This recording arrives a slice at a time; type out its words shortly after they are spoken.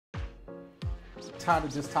Tired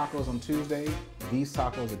of just tacos on Tuesday? These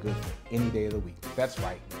tacos are good for any day of the week. That's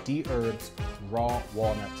right, Dherbs raw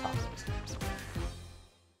walnut tacos.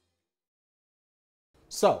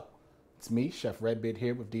 So, it's me, Chef RedBeard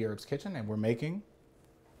here with Dherbs Kitchen, and we're making,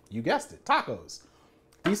 you guessed it, tacos.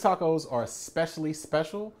 These tacos are especially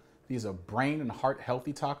special. These are brain and heart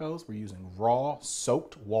healthy tacos. We're using raw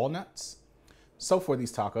soaked walnuts. So for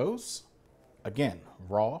these tacos, again,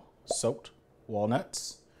 raw soaked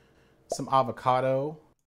walnuts, some avocado,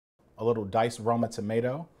 a little diced Roma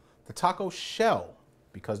tomato. The taco shell,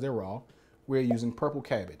 because they're raw, we're using purple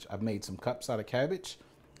cabbage. I've made some cups out of cabbage.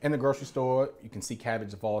 In the grocery store, you can see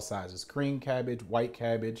cabbage of all sizes. Green cabbage, white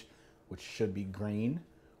cabbage, which should be green,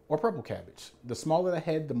 or purple cabbage. The smaller the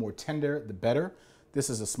head, the more tender, the better. This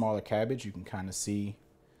is a smaller cabbage. You can kind of see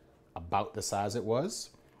about the size it was.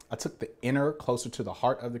 I took the inner closer to the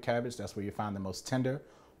heart of the cabbage. That's where you find the most tender.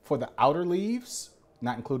 For the outer leaves,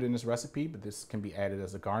 not included in this recipe, but this can be added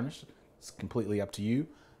as a garnish. It's completely up to you.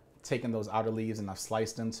 Taking those outer leaves and I've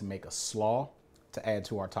sliced them to make a slaw to add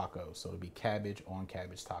to our tacos. So it'll be cabbage on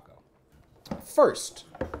cabbage taco. First,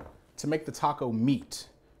 to make the taco meat.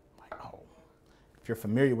 Oh, if you're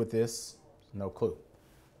familiar with this, no clue.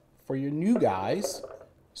 For your new guys,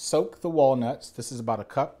 soak the walnuts. This is about a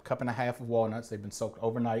cup and a half of walnuts. They've been soaked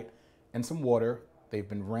overnight in some water. They've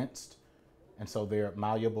been rinsed, and so they're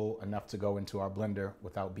malleable enough to go into our blender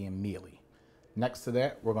without being mealy. Next to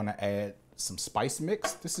that, we're gonna add some spice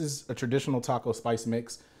mix. This is a traditional taco spice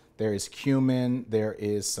mix. There is cumin, there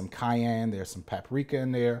is some cayenne, there's some paprika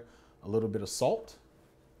in there, a little bit of salt.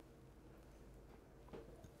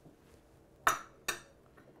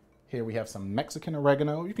 Here we have some Mexican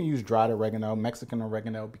oregano. You can use dried oregano, Mexican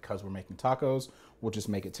oregano, because we're making tacos. We'll just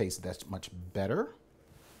make it taste that much better.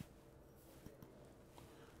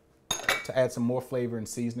 To add some more flavor and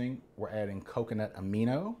seasoning, we're adding coconut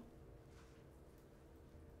amino.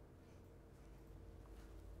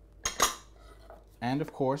 And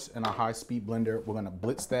of course, in our high-speed blender, we're gonna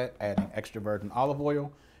blitz that, adding extra virgin olive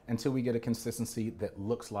oil until we get a consistency that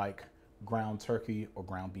looks like ground turkey or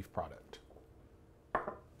ground beef product.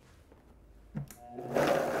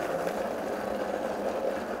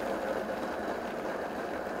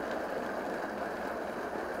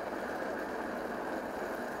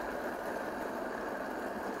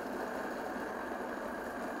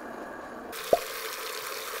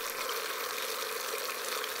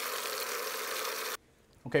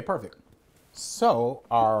 Okay, perfect. So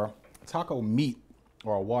our taco meat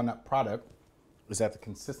or our walnut product is at the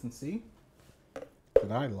consistency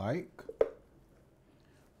that I like.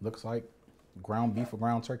 Looks like ground beef or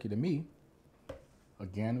ground turkey to me.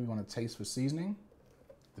 Again, we want to taste for seasoning.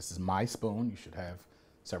 This is my spoon. You should have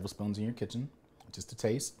several spoons in your kitchen. Just to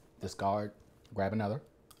taste, discard, grab another.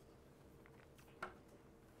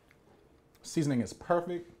 Seasoning is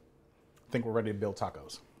perfect. I think we're ready to build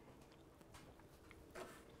tacos.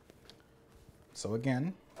 So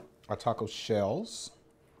again, our taco shells,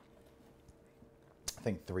 I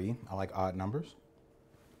think 3. I like odd numbers.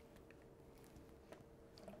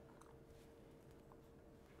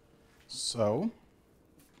 So,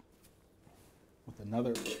 with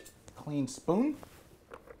another clean spoon,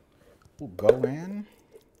 we'll go in,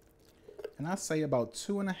 and I say about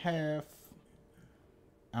 2.5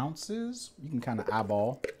 ounces. You can kind of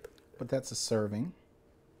eyeball, but that's a serving.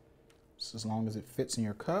 Just as long as it fits in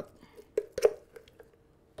your cup.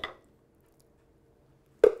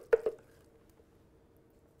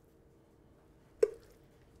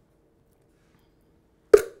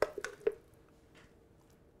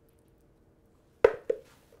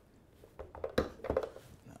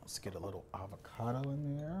 Let's get a little avocado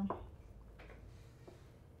in there.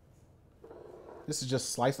 This is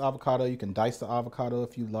just sliced avocado. You can dice the avocado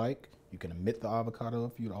if you like. You can omit the avocado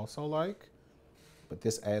if you'd also like. But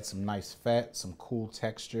this adds some nice fat, some cool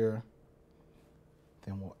texture.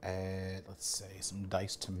 Then we'll add, let's say, some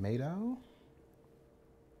diced tomato.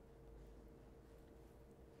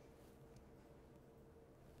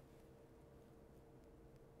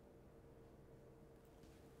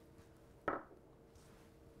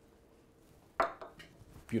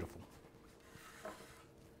 Beautiful.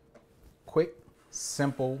 Quick,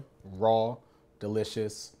 simple, raw,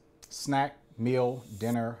 delicious snack, meal,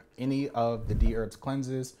 dinner, any of the Dherbs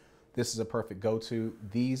cleanses. This is a perfect go-to.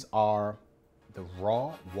 These are the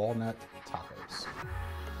raw walnut tacos.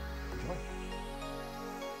 Enjoy.